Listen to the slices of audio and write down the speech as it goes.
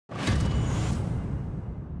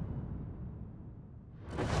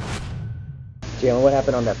Jalen, what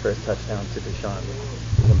happened on that first touchdown to Deshaun?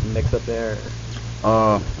 Was a mix-up there?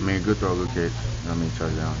 I mean, good throw, good catch. You know what I mean,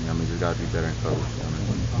 touchdown. You know what I mean, just got to be better in coverage. You know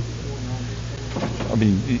what I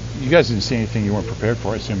mean, you guys didn't see anything you weren't prepared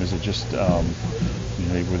for. I assume is it just,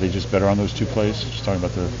 were they just better on those two plays? Just talking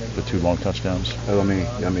about the two long touchdowns. I mean,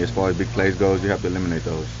 as far as big plays goes, you have to eliminate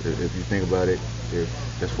those. If you think about it,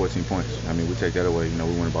 that's 14 points. I mean, we take that away. You know,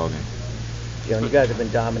 we win a ball game. Jalen, you guys have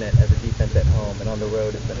been dominant as a defense at home, and on the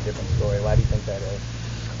road it's been a different story. Why do you think that is?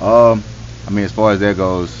 I mean, as far as that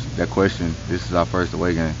goes, that question, this is our first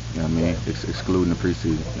away game. You know what I mean? Excluding the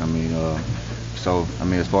preseason. I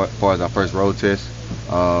mean, as far as our first road test,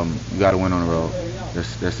 you got to win on the road.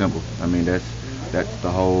 That's simple. I mean, that's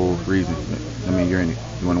the whole reason. I mean, you're in it.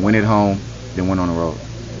 You want to win at home, then win on the road.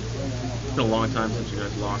 It's been a long time since you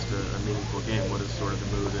guys lost a meaningful game. What is sort of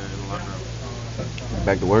the mood in the locker room?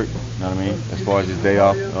 Back to work, you know what I mean? As far as this day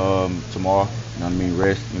off tomorrow, you know what I mean?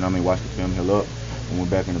 Rest, you know what I mean? Watch the film, heal up. When we're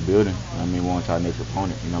back in the building, you know what I mean? We're on to our next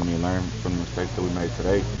opponent, you know what I mean? Learn from the mistakes that we made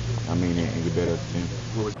today, you know what I mean? And get better as a team.